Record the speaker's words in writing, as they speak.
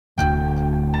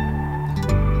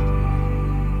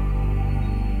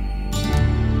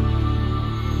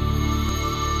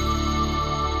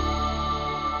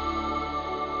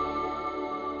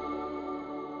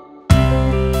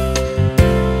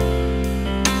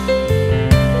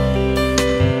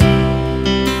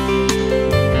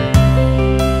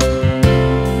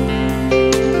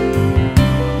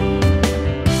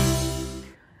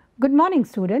Good morning,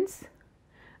 students.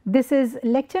 This is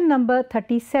lecture number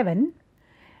 37.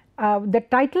 The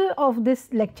title of this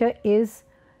lecture is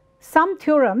Some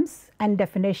Theorems and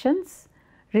Definitions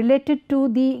Related to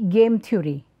the Game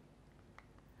Theory.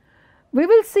 We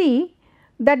will see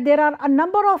that there are a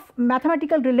number of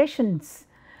mathematical relations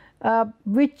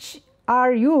which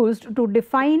are used to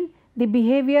define the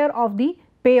behavior of the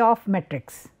payoff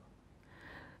matrix.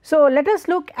 So, let us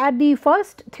look at the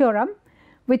first theorem,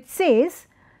 which says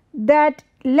that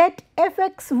let f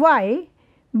x y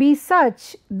be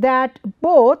such that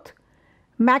both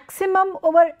maximum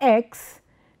over x,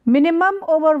 minimum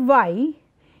over y,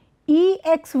 e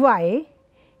x y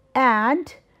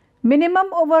and minimum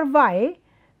over y,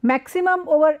 maximum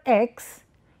over x,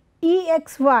 e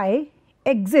x y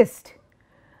exist.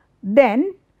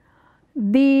 Then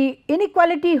the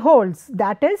inequality holds,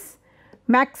 that is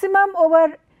maximum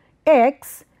over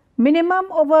x,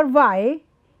 minimum over y,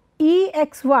 e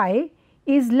x y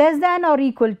is less than or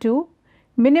equal to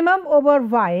minimum over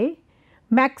y,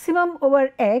 maximum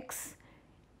over x,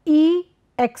 e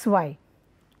x y.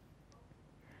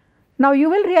 Now,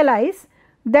 you will realize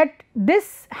that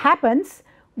this happens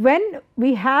when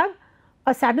we have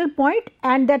a saddle point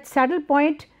and that saddle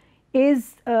point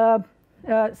is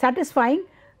satisfying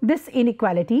this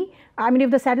inequality. I mean,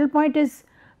 if the saddle point is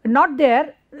not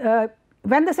there,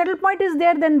 when the saddle point is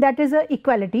there, then that is a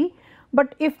equality,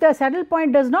 but if the saddle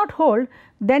point does not hold,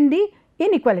 then the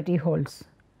inequality holds.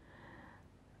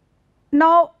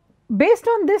 Now, based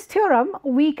on this theorem,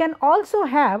 we can also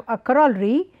have a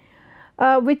corollary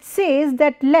which says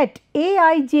that let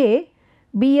Aij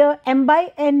be a m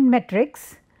by n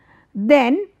matrix,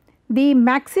 then the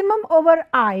maximum over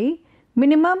I,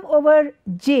 minimum over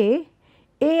j,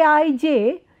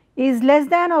 Aij is less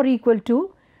than or equal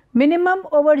to minimum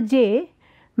over j,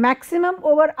 maximum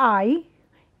over I,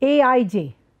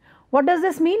 Aij. What does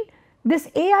this mean? This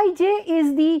Aij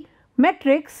is the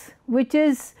matrix which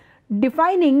is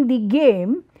defining the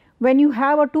game when you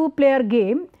have a two-player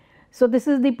game. So, this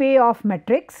is the payoff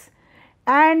matrix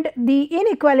and the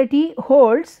inequality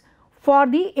holds for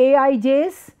the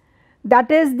Aij's, that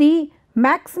is the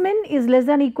max min is less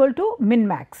than or equal to min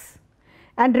max,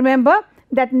 and remember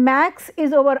that max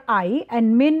is over I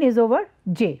and min is over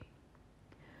j.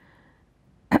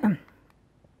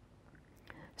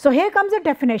 So, here comes a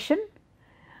definition.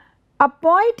 A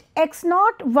point x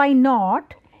naught y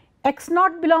naught, x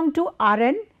naught belong to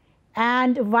Rn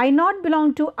and y naught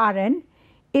belong to Rn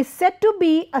is said to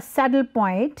be a saddle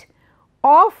point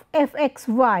of f x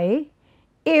y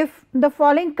if the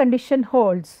following condition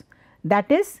holds,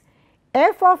 that is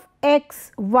f of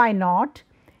x y naught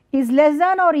is less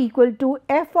than or equal to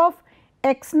f of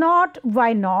x naught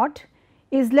y naught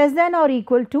is less than or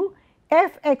equal to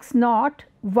f x naught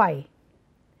y.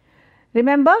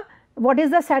 Remember, what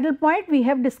is the saddle point? We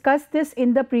have discussed this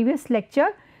in the previous lecture.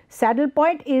 Saddle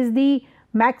point is the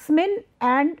max min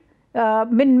and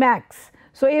min max.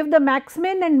 So, if the max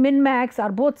min and min max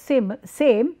are both same,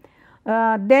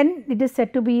 then it is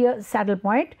said to be a saddle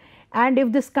point, and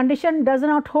if this condition does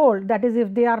not hold, that is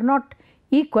if they are not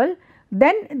equal,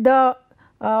 then the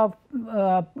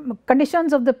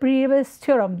conditions of the previous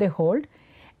theorem they hold,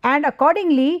 and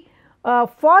accordingly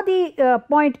for the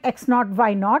point x naught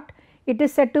y naught, it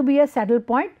is said to be a saddle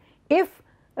point if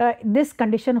this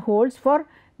condition holds for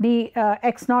the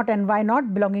x naught and y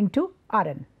naught belonging to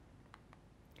Rn.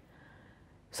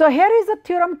 So, here is the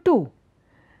theorem 2.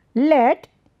 Let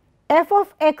f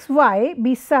of x y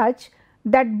be such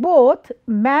that both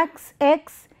max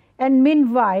x and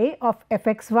min y of f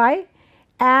x y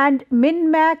and min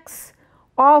max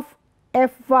of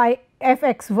f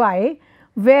x y,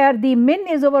 where the min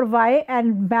is over y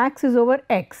and max is over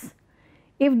x.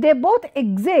 If they both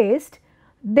exist,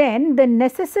 then the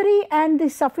necessary and the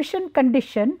sufficient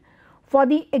condition for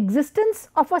the existence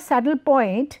of a saddle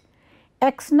point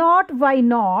x naught y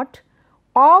naught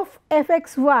of f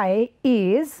x y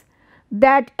is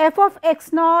that f of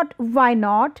x naught y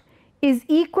naught is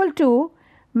equal to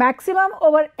maximum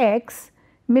over x,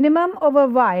 minimum over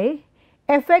y,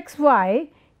 f x y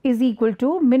is equal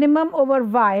to minimum over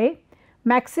y,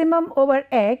 maximum over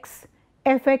x,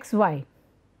 f x y.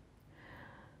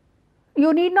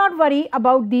 You need not worry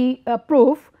about the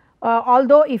proof,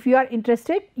 although if you are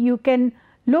interested, you can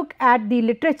look at the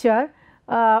literature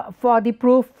for the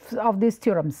proofs of these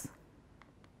theorems.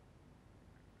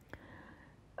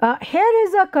 Here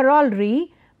is a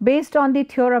corollary based on the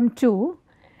theorem 2.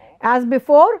 As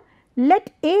before,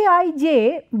 let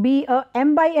Aij be a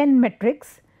m by n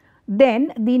matrix,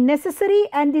 then the necessary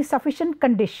and the sufficient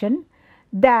condition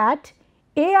that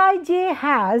Aij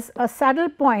has a saddle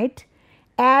point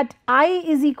at I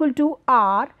is equal to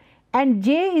R and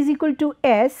j is equal to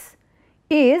s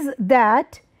is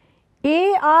that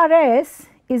ARS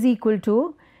is equal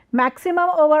to maximum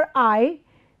over I,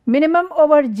 minimum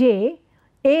over j,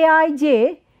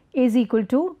 Aij is equal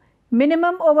to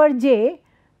minimum over j,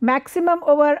 maximum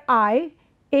over I,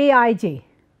 Aij.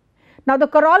 Now, the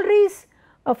corollaries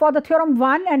for the theorem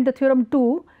 1 and the theorem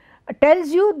 2 tells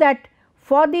you that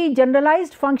for the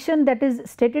generalized function that is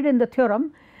stated in the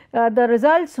theorem, the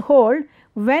results hold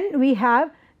when we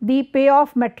have the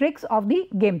payoff matrix of the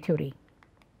game theory.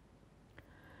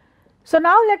 So,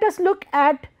 now let us look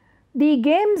at the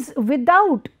games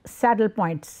without saddle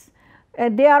points.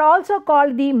 They are also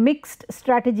called the mixed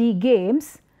strategy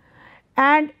games,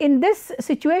 and in this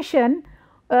situation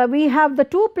we have the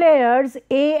two players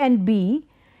A and B,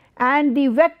 and the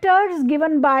vectors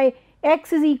given by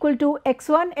x is equal to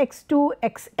x1, x2,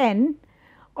 xn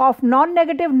of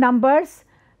non-negative numbers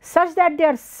such that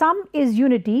their sum is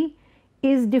unity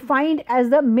is defined as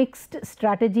the mixed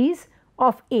strategies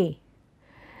of A.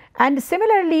 And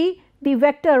similarly, the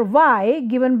vector y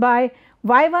given by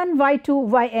y1,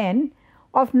 y2, yn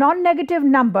of non-negative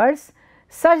numbers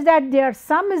such that their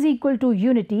sum is equal to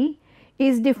unity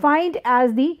is defined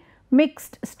as the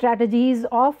mixed strategies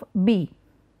of B.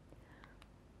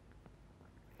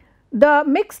 The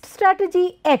mixed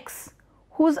strategy x,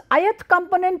 whose ith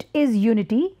component is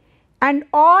unity and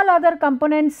all other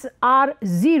components are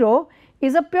 0,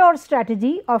 is a pure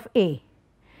strategy of A.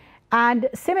 And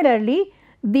similarly,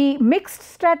 the mixed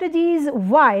strategies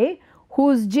y,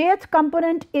 whose jth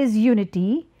component is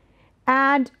unity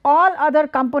and all other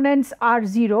components are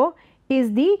 0,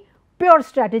 is the pure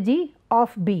strategy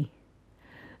of B.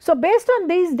 So, based on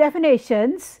these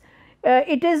definitions,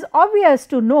 it is obvious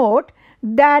to note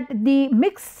that the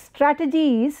mixed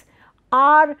strategies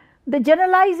are the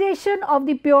generalization of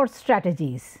the pure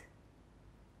strategies.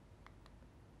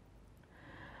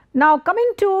 Now,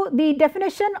 coming to the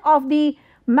definition of the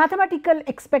mathematical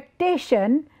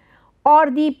expectation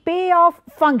or the payoff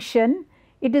function,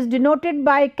 it is denoted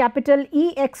by capital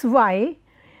EXY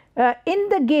in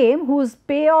the game whose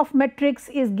payoff matrix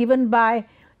is given by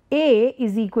A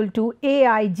is equal to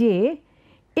Aij,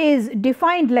 is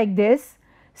defined like this: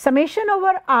 summation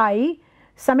over I,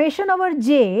 summation over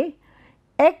j,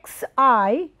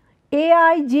 xi,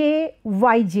 aij,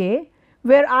 yj,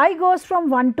 where I goes from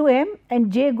 1 to m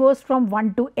and j goes from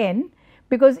 1 to n,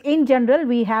 because in general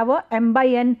we have a m by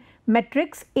n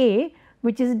matrix A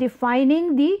which is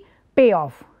defining the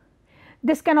payoff.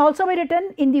 This can also be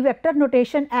written in the vector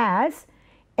notation as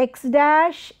x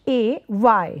dash a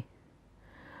y.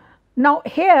 Now,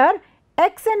 here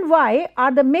x and y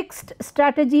are the mixed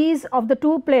strategies of the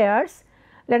two players,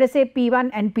 let us say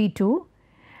P1 and P2,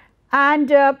 and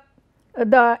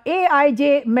the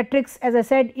Aij matrix, as I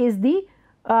said, is the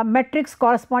matrix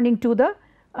corresponding to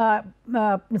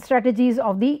the strategies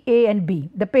of the A and B,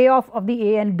 the payoff of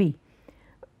the A and B.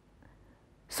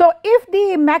 So, if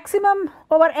the maximum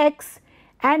over x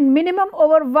and minimum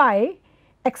over y,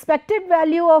 expected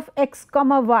value of x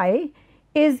comma y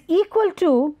is equal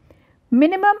to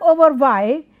minimum over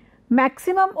y,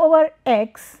 maximum over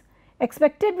x,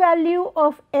 expected value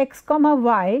of x comma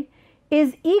y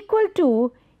is equal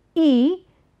to E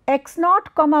x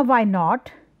naught comma y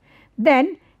naught,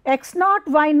 then x naught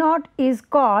y naught is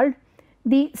called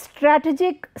the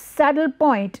strategic saddle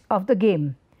point of the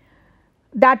game.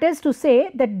 That is to say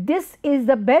that this is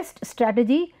the best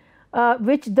strategy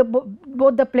which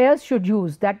both the players should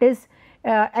use, that is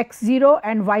x0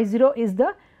 and y0 is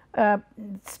the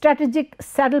strategic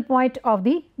saddle point of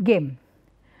the game.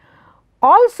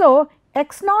 Also,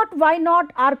 x naught y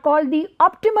naught are called the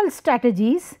optimal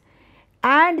strategies,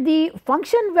 and the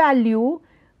function value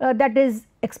that is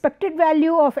expected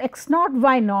value of x naught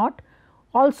y naught,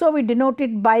 also we denote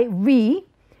it by v,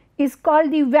 is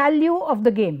called the value of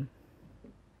the game.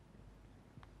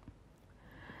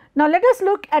 Now, let us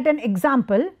look at an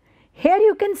example. Here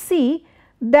you can see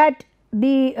that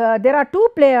there are two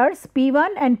players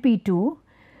P1 and P2.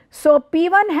 So,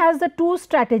 P1 has the two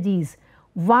strategies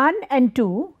 1 and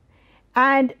 2,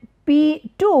 and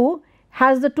P2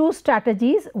 has the two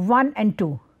strategies 1 and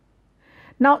 2.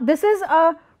 Now, this is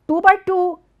a 2 by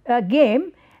 2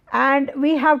 game, and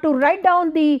we have to write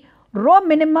down the row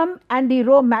minimum and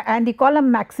the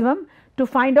column maximum to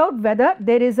find out whether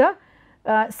there is a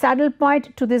saddle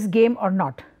point to this game or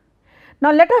not.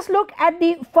 Now, let us look at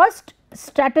the first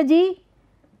strategy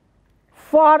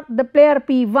for the player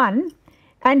P1,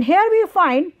 and here we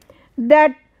find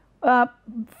that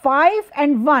 5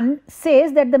 and 1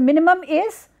 says that the minimum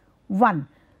is 1.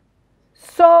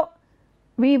 So,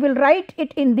 we will write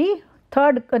it in the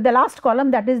last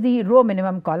column, that is the row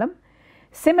minimum column.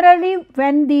 Similarly,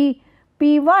 when the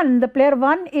P1, the player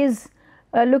 1 is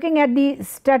looking at the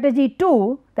strategy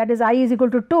 2, that is I is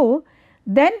equal to 2,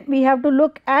 then we have to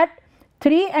look at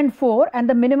 3 and 4 and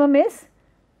the minimum is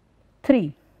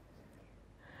 3.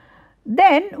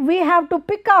 Then we have to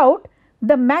pick out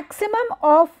the maximum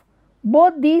of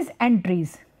both these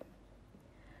entries.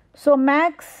 So,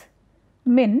 max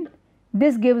min,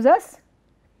 this gives us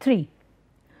 3.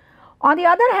 On the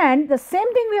other hand, the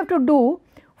same thing we have to do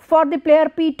for the player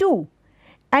P2,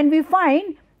 and we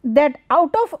find that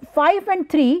out of 5 and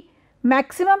 3,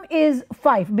 maximum is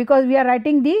 5 because we are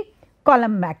writing the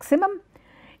column maximum.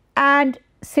 And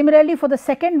similarly for the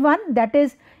second one, that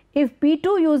is if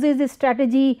P2 uses the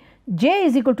strategy j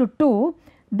is equal to 2,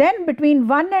 then between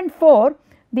 1 and 4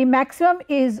 the maximum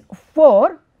is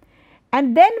 4,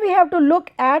 and then we have to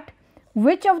look at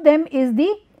which of them is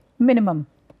the minimum.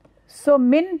 So,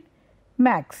 min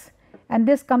max, and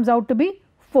this comes out to be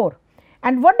 4.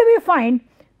 And what do we find?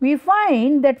 We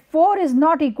find that 4 is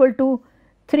not equal to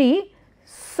 3.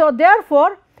 So,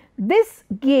 therefore, this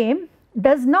game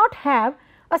does not have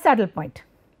a saddle point.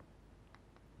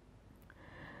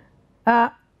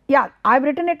 Yeah, I have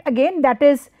written it again, that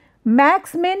is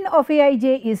max min of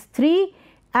Aij is 3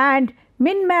 and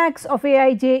min max of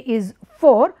Aij is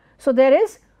 4. So, there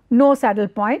is no saddle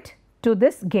point to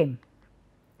this game.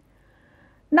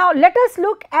 Now, let us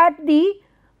look at the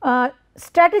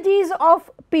strategies of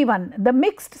P1, the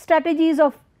mixed strategies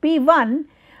of P1.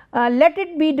 Let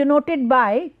it be denoted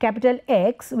by capital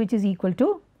X, which is equal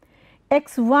to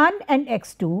x1 and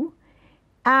x2,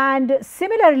 and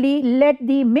similarly let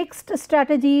the mixed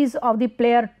strategies of the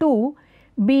player 2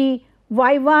 be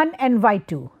y1 and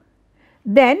y2.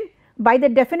 Then by the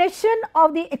definition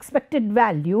of the expected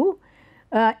value,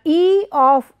 E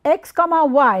of x comma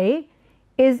y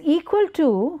is equal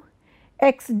to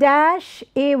x dash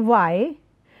a y,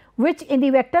 which in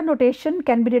the vector notation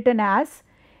can be written as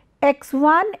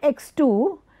x1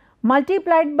 x2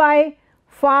 multiplied by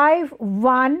 5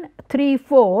 1 3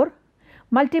 4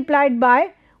 multiplied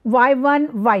by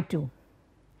y1 y2.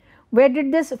 Where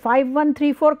did this 5 1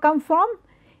 3 4 come from?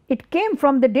 It came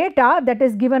from the data that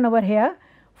is given over here,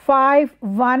 5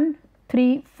 1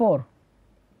 3 4.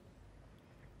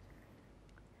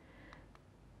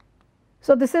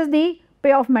 So, this is the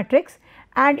payoff matrix,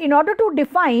 and in order to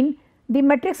define the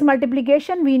matrix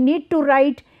multiplication, we need to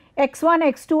write x1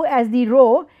 x2 as the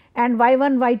row and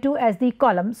y1 y2 as the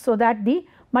column, so that the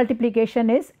multiplication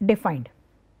is defined.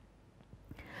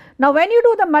 Now, when you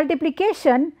do the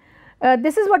multiplication,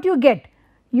 this is what you get.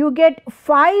 You get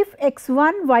 5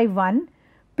 x1 y1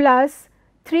 plus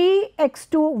 3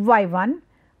 x2 y1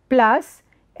 plus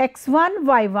x1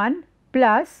 y1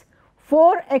 plus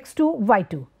 4 x2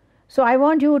 y2. So, I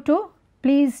want you to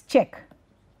please check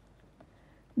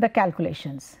the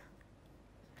calculations.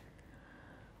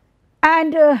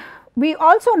 And we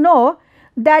also know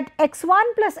that x1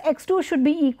 plus x2 should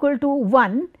be equal to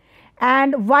 1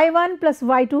 and y1 plus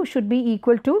y2 should be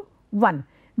equal to 1.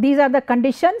 These are the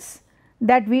conditions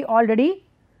that we already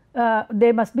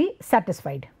they must be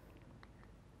satisfied.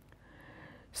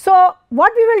 So,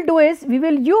 what we will do is we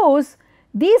will use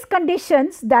these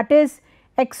conditions, that is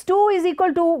x2 is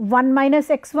equal to 1 minus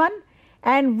x1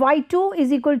 and y2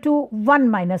 is equal to 1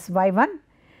 minus y1,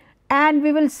 and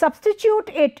we will substitute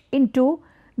it into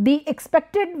the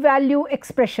expected value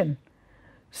expression.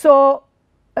 So,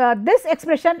 this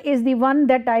expression is the one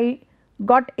that I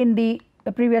got in the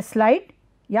previous slide,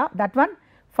 yeah, that one,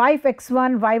 5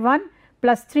 x1 y1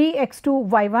 plus 3 x2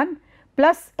 y1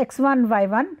 plus x1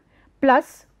 y1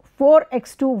 plus 4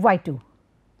 x2 y2.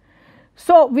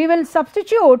 So, we will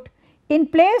substitute in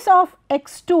place of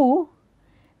x2,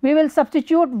 we will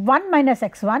substitute 1 minus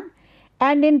x1,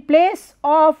 and in place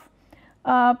of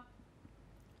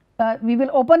we will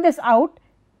open this out,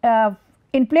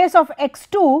 in place of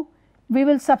x2 we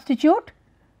will substitute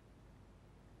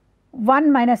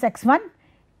 1 minus x1,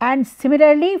 and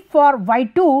similarly for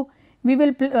y2 we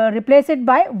will replace it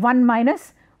by 1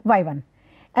 minus y1.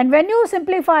 And when you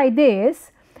simplify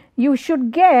this, you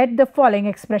should get the following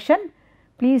expression.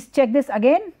 Please check this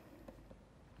again.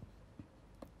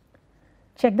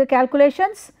 Check the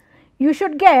calculations. You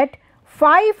should get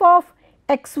 5 of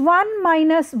x1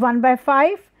 minus 1 by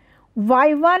 5,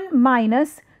 y1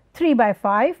 minus 3 by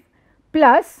 5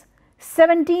 plus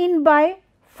 17 by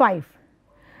 5.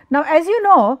 Now, as you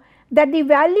know that the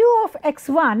value of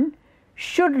x1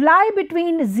 should lie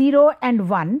between 0 and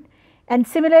 1, and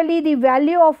similarly the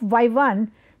value of y1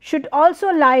 should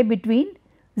also lie between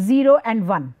 0 and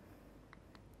 1.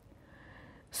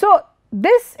 So,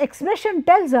 this expression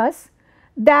tells us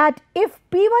that if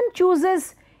P1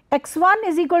 chooses x1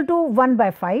 is equal to 1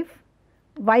 by 5,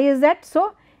 why is that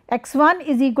so? x1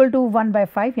 is equal to 1 by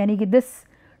 5, yani ki this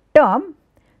term.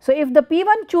 So, if the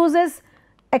P1 chooses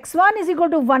x1 is equal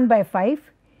to 1 by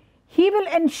 5, he will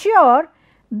ensure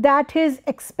that his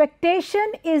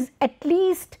expectation is at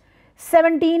least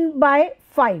 17 by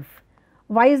 5.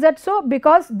 Why is that so?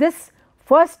 Because this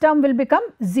first term will become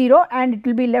 0 and it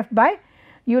will be left by,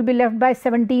 you will be left by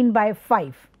 17 by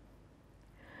 5.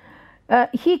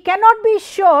 He cannot be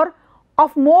sure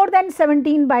of more than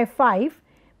 17 by 5,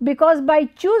 because by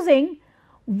choosing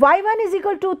y1 is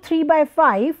equal to 3 by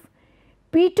 5,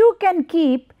 P2 can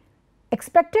keep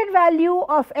expected value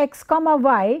of x comma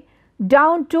y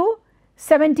down to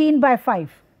 17 by 5.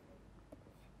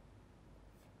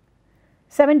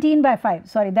 17 by 5,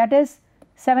 sorry, that is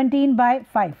 17 by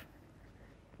 5.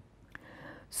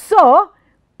 So,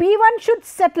 P1 should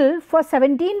settle for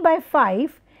 17 by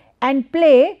 5 and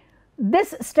play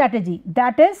this strategy,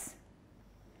 that is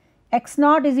x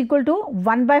naught is equal to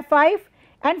 1 by 5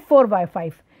 and 4 by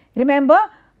 5. Remember,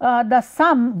 the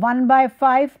sum 1 by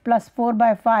 5 plus 4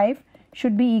 by 5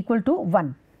 should be equal to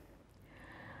 1.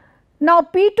 Now,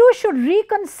 P2 should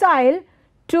reconcile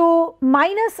to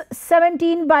minus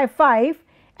 17 by 5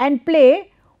 and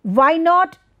play y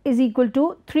naught is equal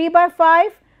to 3 by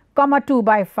 5 comma 2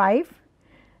 by 5.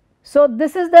 So,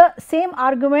 this is the same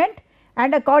argument,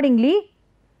 and accordingly,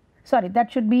 sorry,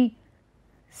 that should be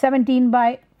 17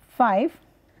 by 5,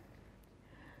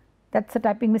 that is a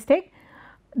typing mistake.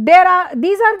 These are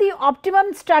the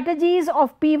optimum strategies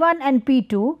of P1 and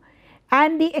P2,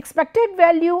 and the expected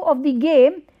value of the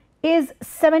game is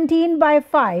 17 by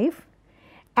 5,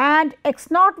 and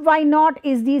x naught y naught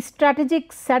is the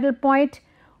strategic saddle point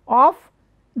of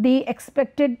the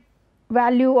expected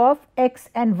value of x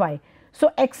and y.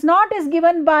 So, x naught is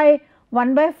given by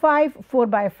 1 by 5, 4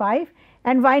 by 5,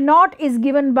 and y naught is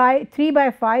given by 3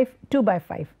 by 5, 2 by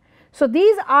 5. So,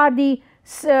 these are the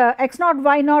x naught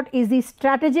y naught is the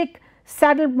strategic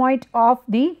saddle point of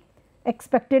the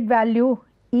expected value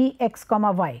E x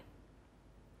comma y.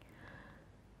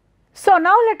 So,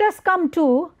 now let us come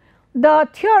to the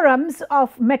theorems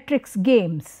of matrix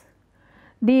games.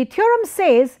 The theorem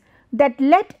says that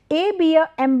let A be a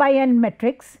m by n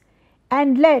matrix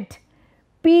and let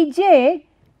Pj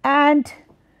and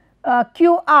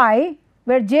Qi,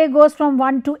 where j goes from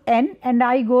 1 to n and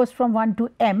I goes from 1 to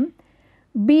m,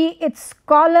 be its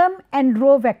column and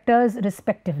row vectors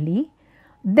respectively,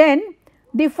 then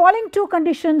the following two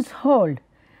conditions hold,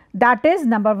 that is,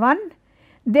 number 1,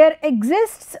 there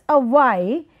exists a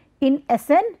y in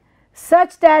Sn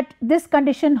such that this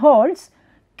condition holds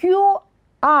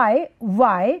Qi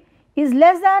y is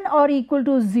less than or equal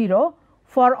to 0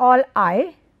 for all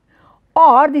I,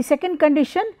 or the second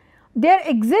condition, there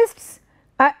exists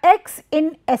a x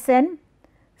in Sn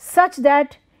such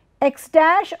that x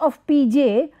dash of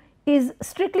Pj is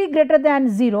strictly greater than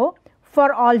 0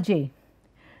 for all j.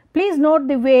 Please note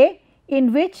the way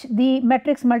in which the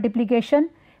matrix multiplication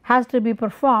has to be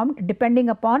performed depending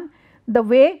upon the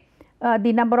way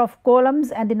the number of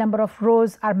columns and the number of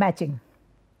rows are matching.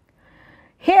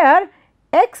 Here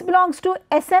x belongs to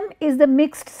Sm is the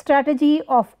mixed strategy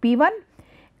of P1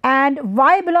 and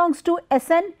y belongs to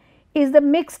Sn is the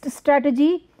mixed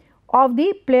strategy of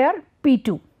the player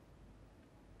P2.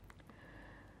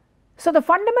 So, the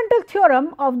fundamental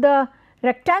theorem of the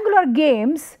rectangular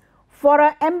games for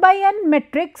a m by n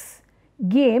matrix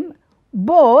game,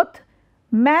 both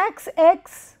max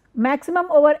x,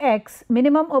 maximum over x,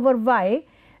 minimum over y,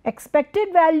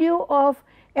 expected value of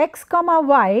x comma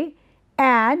y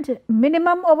and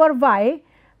minimum over y,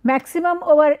 maximum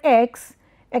over x,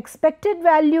 expected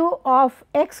value of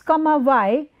x comma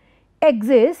y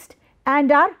exist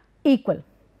and are equal.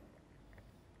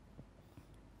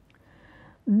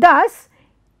 Thus,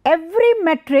 every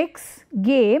matrix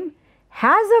game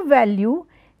has a value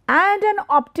and an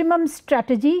optimum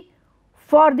strategy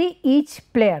for the each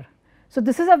player. So,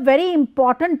 this is a very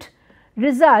important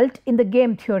result in the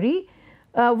game theory,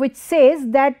 which says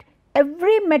that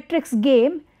every matrix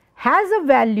game has a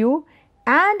value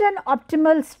and an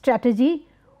optimal strategy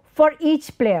for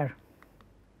each player.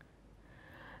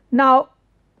 Now,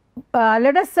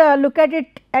 let us look at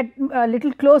it a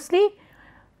little closely.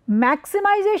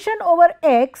 Maximization over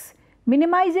x,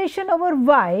 minimization over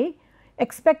y,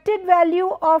 expected value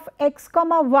of x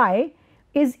comma y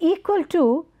is equal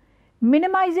to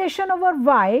minimization over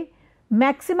y,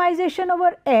 maximization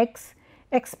over x,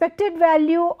 expected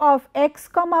value of x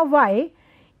comma y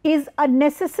is a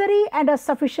necessary and a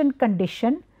sufficient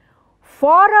condition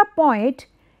for a point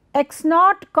x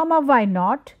naught comma y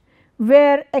naught,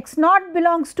 where x naught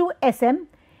belongs to Sm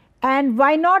and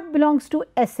y naught belongs to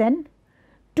Sn,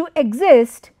 to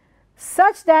exist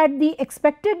such that the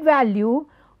expected value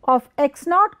of x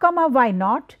naught comma y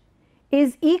naught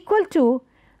is equal to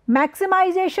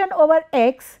maximization over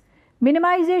x,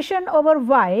 minimization over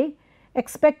y,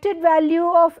 expected value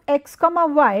of x comma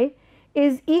y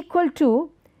is equal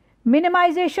to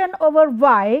minimization over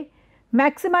y,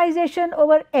 maximization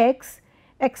over x,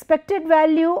 expected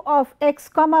value of x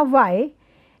comma y,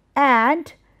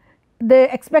 and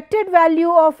the expected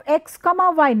value of x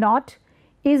comma y naught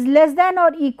is less than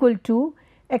or equal to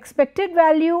expected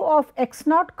value of x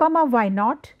naught comma y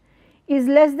naught is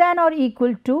less than or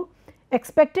equal to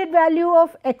expected value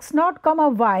of x naught comma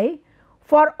y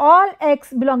for all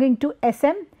x belonging to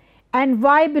Sm and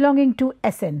y belonging to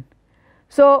Sn.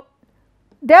 So,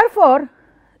 therefore,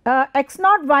 x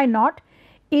naught y naught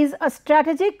is a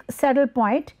strategic saddle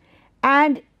point,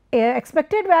 and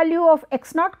expected value of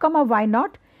x naught comma y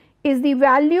naught is the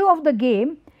value of the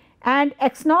game, and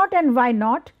x naught and y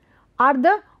naught are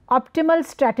the optimal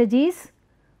strategies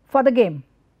for the game.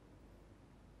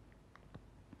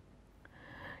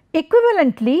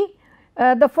 Equivalently,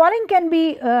 the following can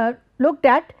be looked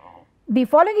at. The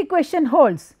following equation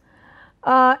holds: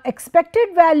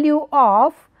 expected value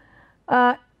of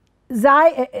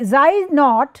xi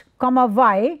naught comma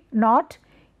y naught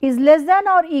is less than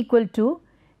or equal to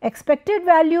expected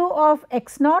value of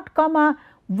x naught comma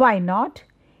y naught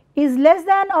is less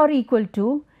than or equal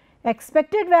to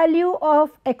expected value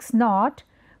of x naught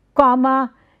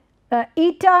comma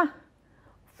eta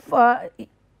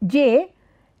j,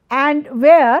 and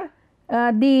where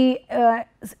the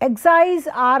xi's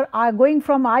are going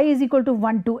from I is equal to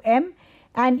 1 to m,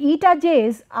 and eta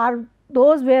j's are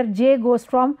those where j goes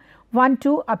from 1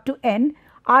 to up to n,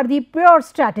 are the pure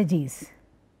strategies.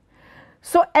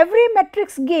 So, every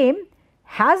matrix game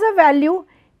has a value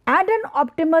and an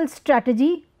optimal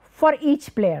strategy for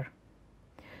each player.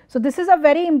 So, this is a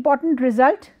very important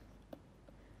result.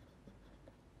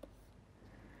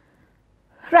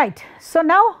 Right. So,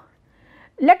 now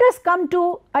let us come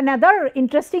to another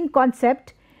interesting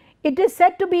concept. It is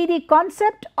said to be the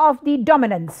concept of the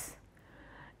dominance.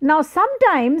 Now,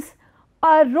 sometimes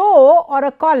a row or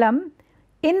a column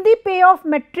in the payoff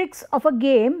matrix of a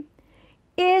game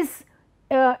is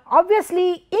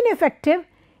obviously ineffective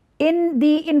in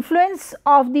the influence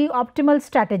of the optimal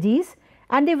strategies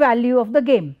and the value of the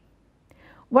game.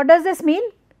 What does this mean?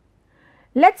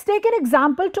 Let us take an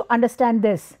example to understand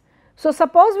this. So,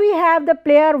 suppose we have the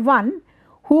player 1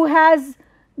 who has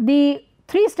the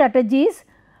 3 strategies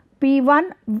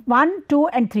P1, 1, 2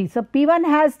 and 3. So, P1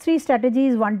 has 3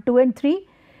 strategies 1, 2 and 3.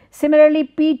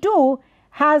 Similarly, P2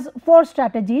 has 4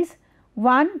 strategies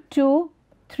 1, 2,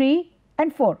 3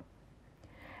 and 4.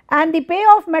 And the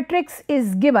payoff matrix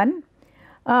is given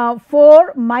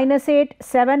 4, minus 8,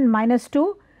 7, minus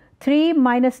 2, 3,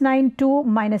 minus 9, 2,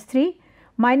 minus 3,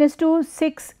 minus 2,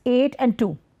 6, 8 and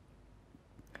 2.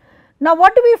 Now,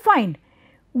 what do we find?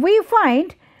 We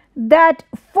find that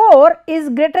 4 is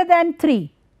greater than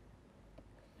 3.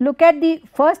 Look at the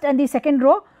first and the second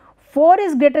row, 4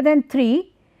 is greater than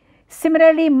 3.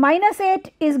 Similarly, minus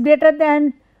 8 is greater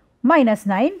than minus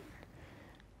 9.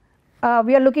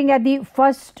 We are looking at the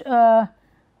first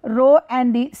row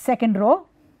and the second row,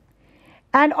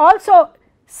 and also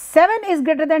 7 is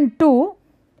greater than 2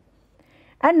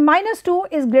 and minus 2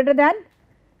 is greater than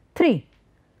 3.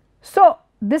 So,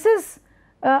 this is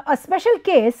a special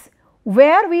case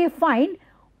where we find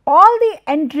all the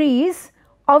entries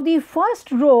of the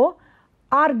first row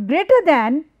are greater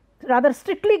than, rather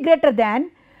strictly greater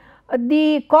than,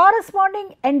 the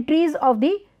corresponding entries of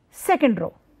the second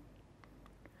row.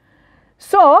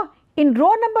 So, in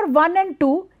row number 1 and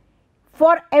 2,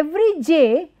 for every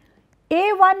j,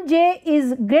 a1j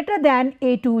is greater than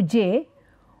a2j,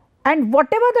 and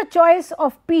whatever the choice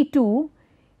of P2,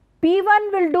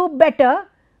 P1 will do better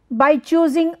by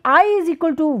choosing I is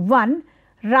equal to 1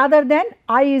 rather than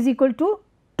I is equal to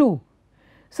 2.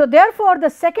 So, therefore, the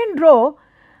second row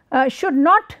should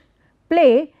not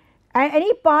play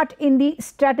any part in the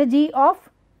strategy of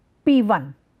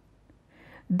P1.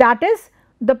 That is,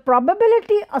 the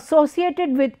probability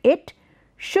associated with it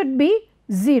should be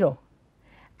 0,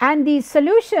 and the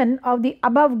solution of the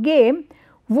above game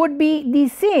would be the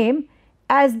same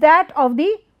as that of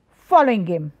the following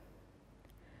game.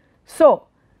 So,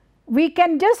 we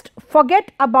can just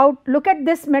forget about, look at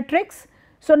this matrix.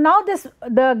 So, now this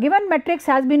the given matrix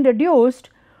has been reduced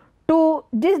to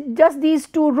just these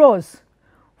 2 rows,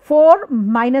 4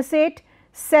 minus 8,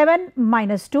 7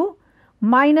 minus 2,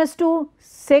 minus 2,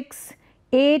 6,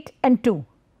 8 and 2.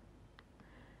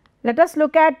 Let us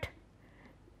look at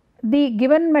the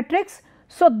given matrix.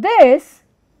 So, this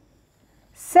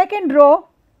second row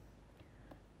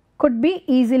could be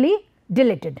easily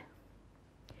deleted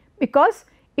because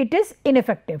it is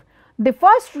ineffective. The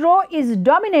first row is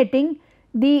dominating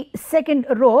the second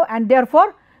row, and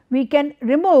therefore, we can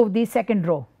remove the second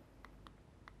row,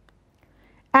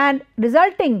 and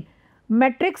resulting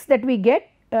matrix that we get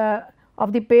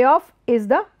of the payoff is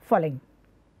the following.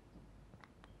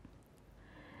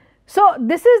 So,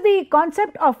 this is the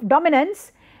concept of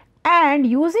dominance, and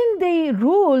using the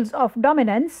rules of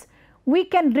dominance we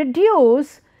can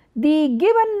reduce the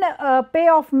given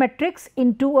payoff matrix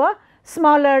into a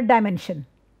smaller dimension.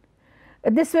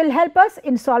 This will help us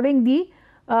in solving the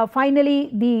finally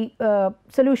the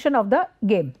solution of the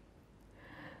game.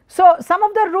 So, some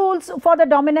of the rules for the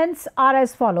dominance are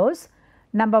as follows.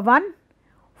 Number 1,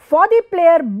 for the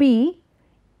player B,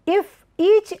 if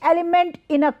each element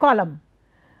in a column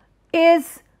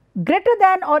is greater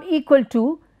than or equal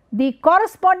to the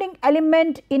corresponding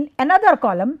element in another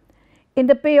column in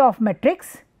the payoff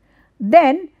matrix,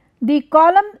 then the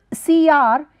column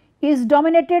CR is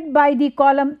dominated by the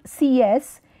column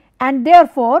CS, and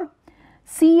therefore,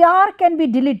 CR can be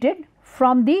deleted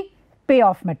from the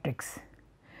payoff matrix.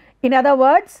 In other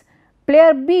words,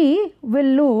 player B will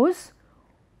lose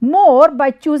more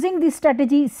by choosing the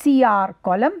strategy CR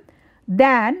column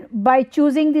than by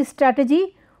choosing the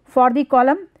strategy for the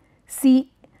column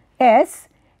CS,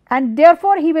 and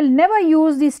therefore, he will never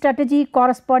use the strategy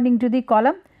corresponding to the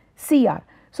column CR.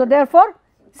 So, therefore,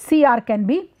 CR can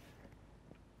be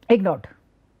ignored.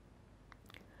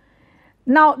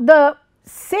 Now, the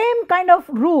same kind of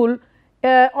rule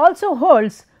also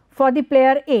holds for the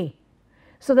player A.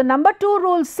 So, the number 2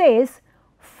 rule says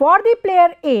for the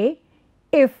player A,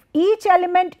 if each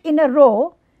element in a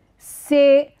row,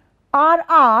 say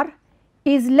RR,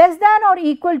 is less than or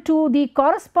equal to the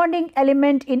corresponding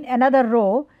element in another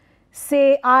row,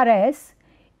 say RS,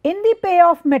 in the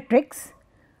payoff matrix,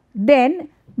 then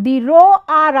the row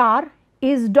RR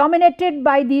is dominated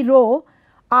by the row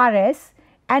RS,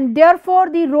 and therefore,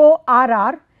 the row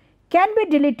RR can be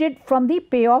deleted from the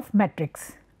payoff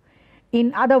matrix.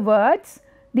 In other words,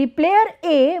 the player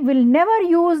A will never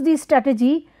use the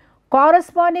strategy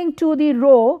corresponding to the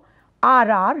row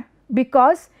RR,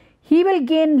 because he will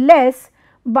gain less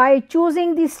by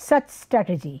choosing the such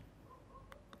strategy.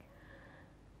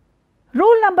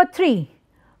 Rule number 3,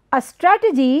 a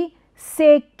strategy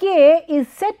say K is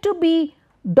said to be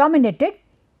dominated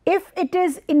if it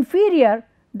is inferior,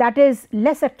 that is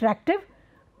less attractive,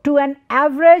 to an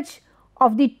average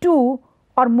of the 2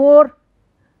 or more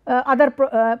other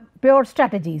pure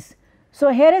strategies. So,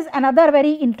 here is another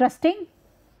very interesting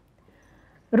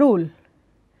rule,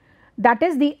 that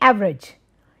is the average.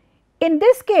 In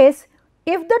this case,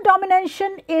 if the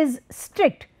domination is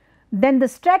strict, then the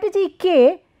strategy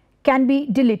K can be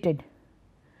deleted.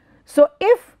 So,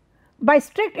 if by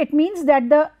strict it means that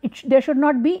there should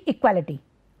not be equality.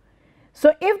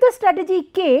 So, if the strategy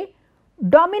K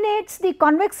dominates the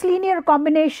convex linear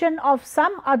combination of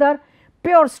some other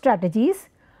pure strategies,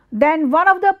 then one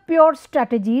of the pure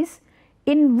strategies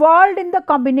involved in the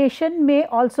combination may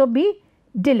also be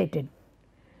deleted.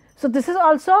 So, this is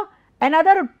also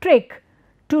another trick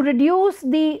to reduce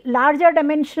the larger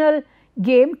dimensional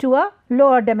game to a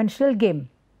lower dimensional game.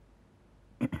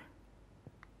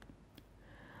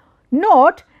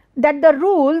 Note that the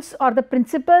rules or the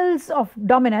principles of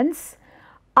dominance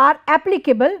are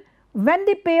applicable when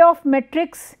the payoff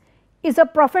matrix is a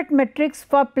profit matrix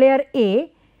for player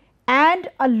A and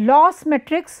a loss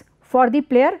matrix for the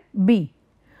player B.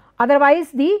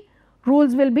 Otherwise, the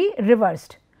rules will be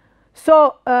reversed.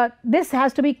 So, this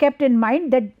has to be kept in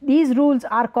mind that these rules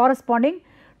are corresponding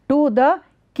to the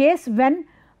case when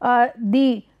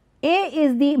the A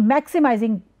is the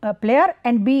maximizing player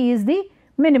and B is the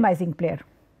minimizing player.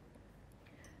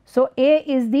 So, A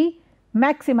is the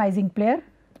maximizing player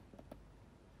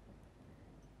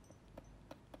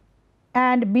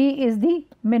and B is the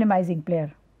minimizing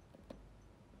player.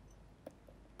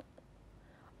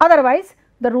 Otherwise,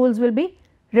 the rules will be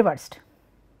reversed.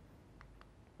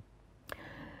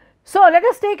 So, let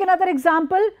us take another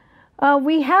example.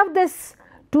 We have this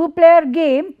 2-player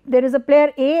game. There is a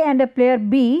player A and a player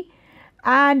B,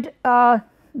 and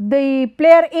the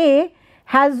player A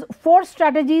has 4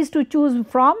 strategies to choose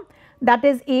from, that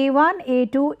is A1,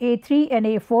 A2, A3 and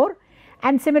A4,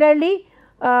 and similarly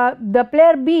the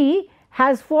player B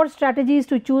has 4 strategies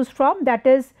to choose from, that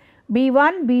is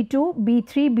B1, B2,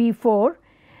 B3, B4,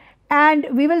 and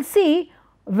we will see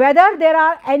whether there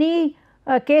are any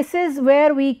cases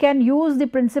where we can use the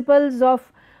principles of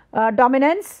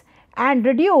dominance and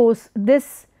reduce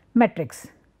this matrix.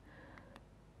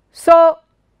 So,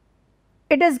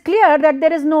 it is clear that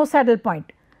there is no saddle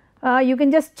point. You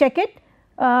can just check it.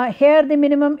 Here the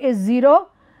minimum is 0,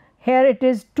 here it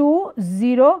is 2,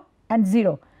 0 and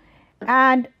 0,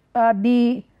 and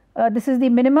this is the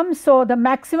minimum. So, the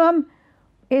maximum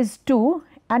is 2,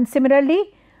 and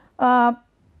similarly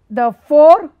the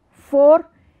 4, 4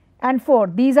 and 4,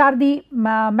 these are the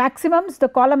maximums, the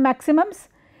column maximums,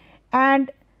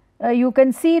 and you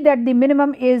can see that the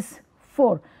minimum is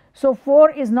 4. So,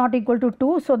 4 is not equal to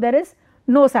 2. So, there is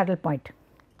no saddle point.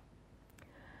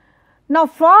 Now,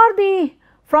 from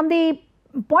the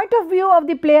point of view of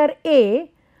the player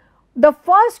A, the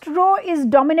first row is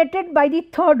dominated by the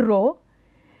third row,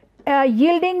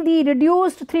 yielding the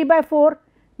reduced 3 by 4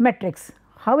 matrix.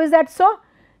 How is that so?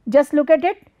 Just look at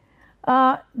it.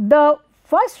 The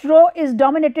first row is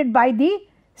dominated by the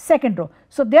second row.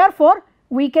 So, therefore,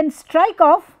 we can strike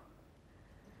off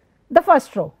the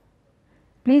first row.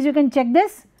 Please, you can check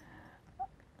this.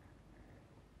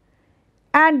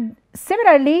 And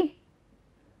similarly,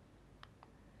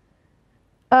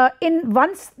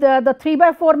 once the 3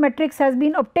 by 4 matrix has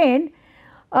been obtained,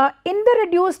 in the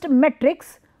reduced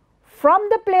matrix, from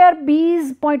the player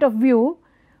B's point of view,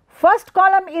 first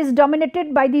column is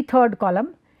dominated by the third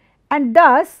column, and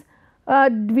thus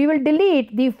we will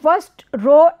delete the first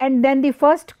row and then the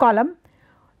first column,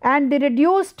 and the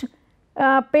reduced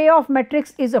payoff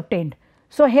matrix is obtained.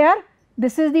 So, here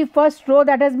this is the first row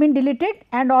that has been deleted,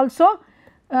 and also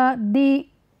the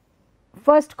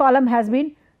first column has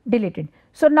been deleted.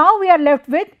 So, now we are left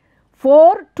with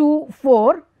 4, 2,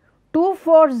 4, 2,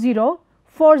 4, 0,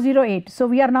 4, 0, 8. So,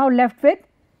 we are now left with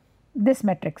this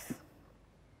matrix.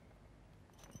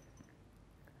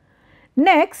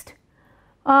 Next,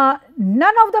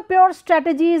 none of the pure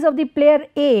strategies of the player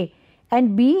A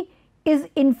and B is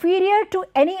inferior to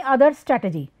any other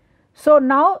strategy. So,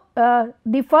 now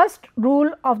the first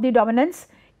rule of the dominance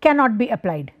cannot be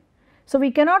applied. So,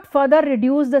 we cannot further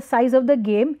reduce the size of the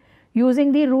game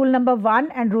using the rule number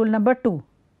 1 and rule number 2.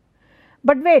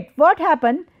 But wait, what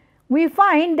happened? We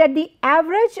find that the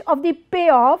average of the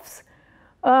payoffs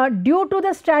due to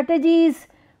the strategies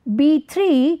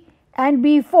B3 and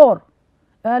B4,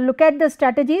 look at the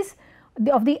strategies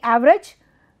of the average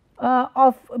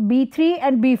of B3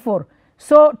 and B4.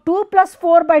 So, 2 plus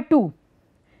 4 by 2,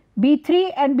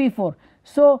 B3 and B4.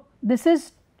 So, this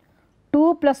is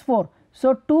 2 plus 4.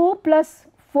 So, 2 plus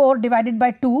 4 divided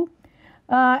by 2,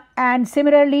 and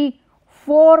similarly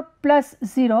 4 plus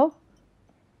 0,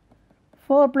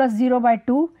 4 plus 0 by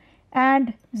 2,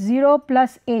 and 0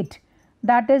 plus 8,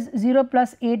 that is 0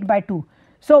 plus 8 by 2.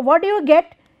 So, what do you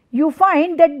get? You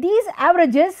find that these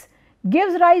averages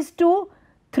gives rise to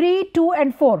 3, 2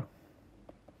 and 4.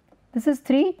 This is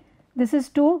 3, this is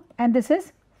 2 and this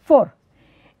is 4.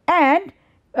 And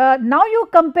now you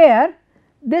compare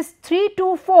this 3,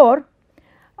 2, 4,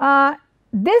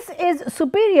 this is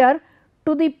superior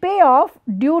to the payoff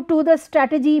due to the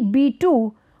strategy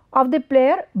B2 of the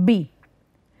player B.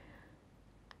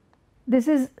 This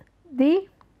is the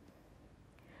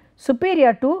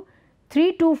superior to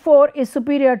 3 to 4 is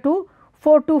superior to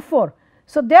 4 to 4.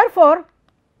 So, therefore,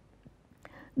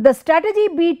 the strategy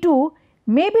B2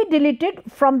 may be deleted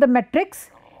from the matrix,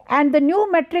 and the new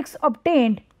matrix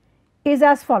obtained is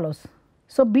as follows.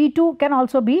 So, B2 can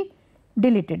also be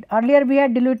deleted. Earlier we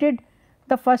had deleted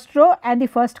the first row and the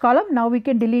first column, now we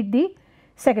can delete the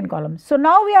second column. So,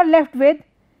 now we are left with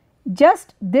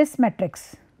just this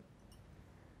matrix.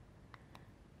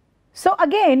 So,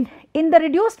 again in the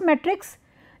reduced matrix,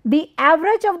 the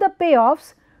average of the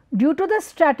payoffs due to the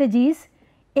strategies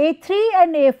A3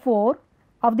 and A4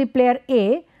 of the player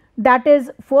A, that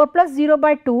is 4 plus 0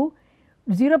 by 2,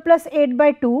 0 plus 8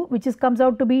 by 2, which is comes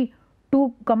out to be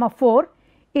 2, 4,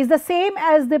 is the same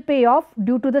as the payoff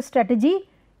due to the strategy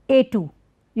A2.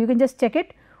 You can just check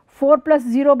it. 4 plus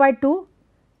 0 by 2,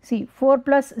 see 4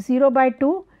 plus 0 by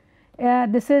 2,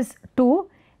 this is 2,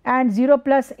 and 0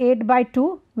 plus 8 by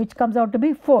 2, which comes out to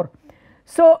be 4.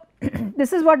 So,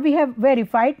 this is what we have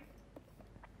verified.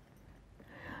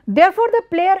 Therefore, the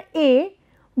player A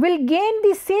will gain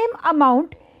the same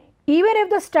amount even if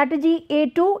the strategy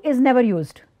A2 is never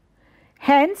used.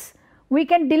 Hence, we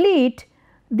can delete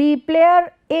the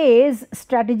player A's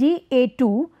strategy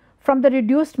A2 from the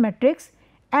reduced matrix,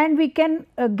 and we can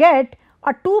get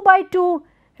a 2 by 2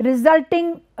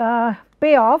 resulting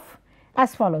payoff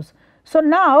as follows. So,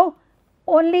 now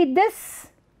only this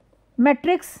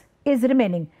matrix is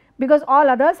remaining because all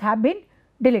others have been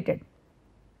deleted.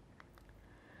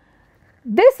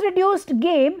 This reduced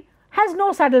game has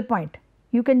no saddle point.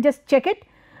 You can just check it.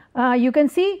 You can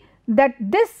see that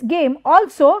this game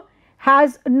also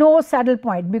has no saddle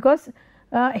point because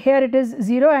here it is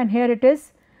 0 and here it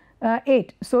is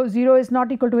 8. So, 0 is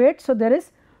not equal to 8. So, there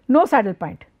is no saddle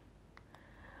point.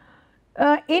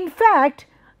 In fact,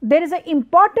 there is an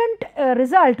important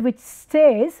result which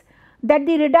says that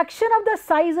the reduction of the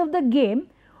size of the game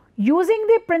using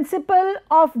the principle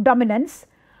of dominance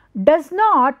does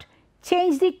not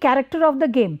change the character of the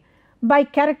game. By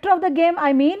character of the game,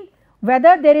 I mean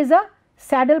whether there is a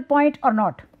saddle point or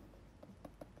not.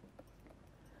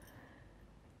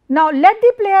 Now, let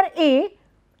the player A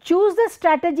choose the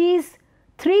strategies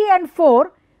 3 and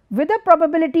 4 with a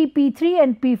probability P3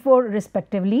 and P4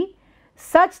 respectively,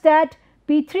 such that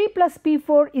P3 plus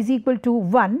P4 is equal to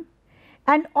 1,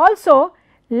 and also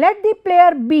let the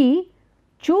player B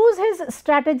choose his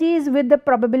strategies with the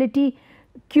probability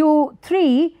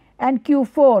Q3 and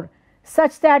Q4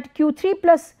 such that Q3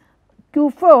 plus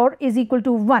Q4 is equal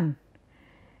to 1.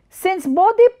 Since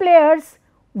both the players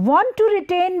want to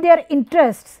retain their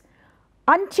interests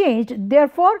unchanged,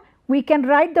 therefore, we can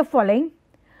write the following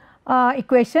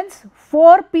equations: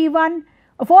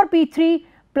 4P3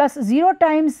 plus 0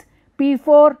 times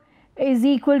P4 is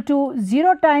equal to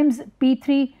 0 times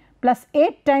P3 plus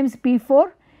 8 times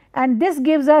P4, and this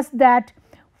gives us that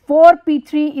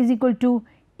 4P3 is equal to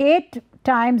 8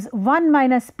 times 1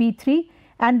 minus P3,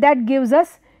 and that gives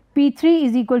us P3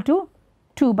 is equal to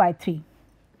 2 by 3.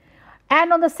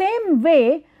 And on the same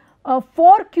way,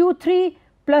 4Q3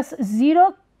 plus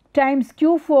 0 times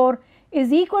Q4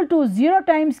 is equal to 0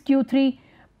 times Q3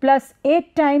 plus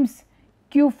 8 times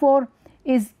Q4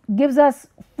 gives us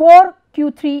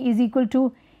 4Q3 is equal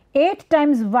to 8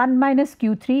 times 1 minus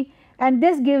Q3, and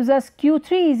this gives us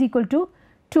Q3 is equal to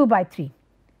 2 by 3.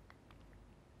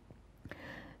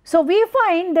 So, we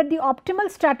find that the optimal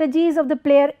strategies of the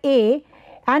player A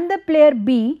and the player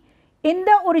B in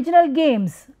the original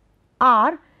games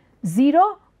are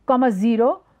 0,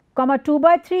 0, 2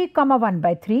 by 3, 1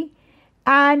 by 3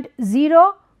 and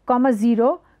 0,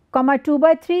 0, 2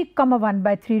 by 3, 1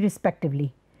 by 3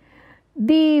 respectively.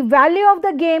 The value of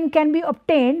the game can be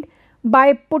obtained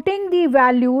by putting the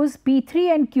values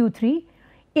P3 and Q3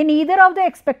 in either of the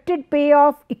expected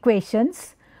payoff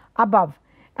equations above,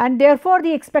 and therefore,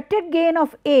 the expected gain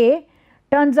of A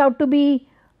turns out to be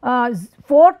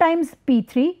 4 times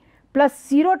P3 plus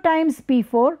 0 times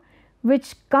P4,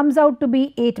 which comes out to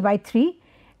be 8 by 3,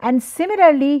 and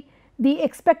similarly the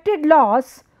expected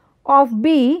loss of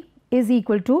B is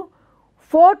equal to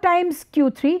 4 times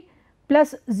Q3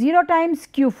 plus 0 times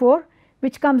Q4,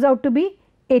 which comes out to be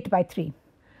 8 by 3.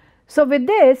 So, with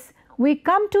this we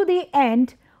come to the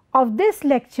end of this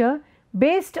lecture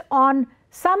based on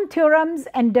some theorems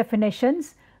and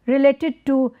definitions related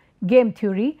to game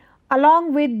theory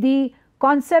along with the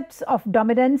concepts of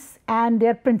dominance and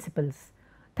their principles.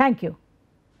 Thank you.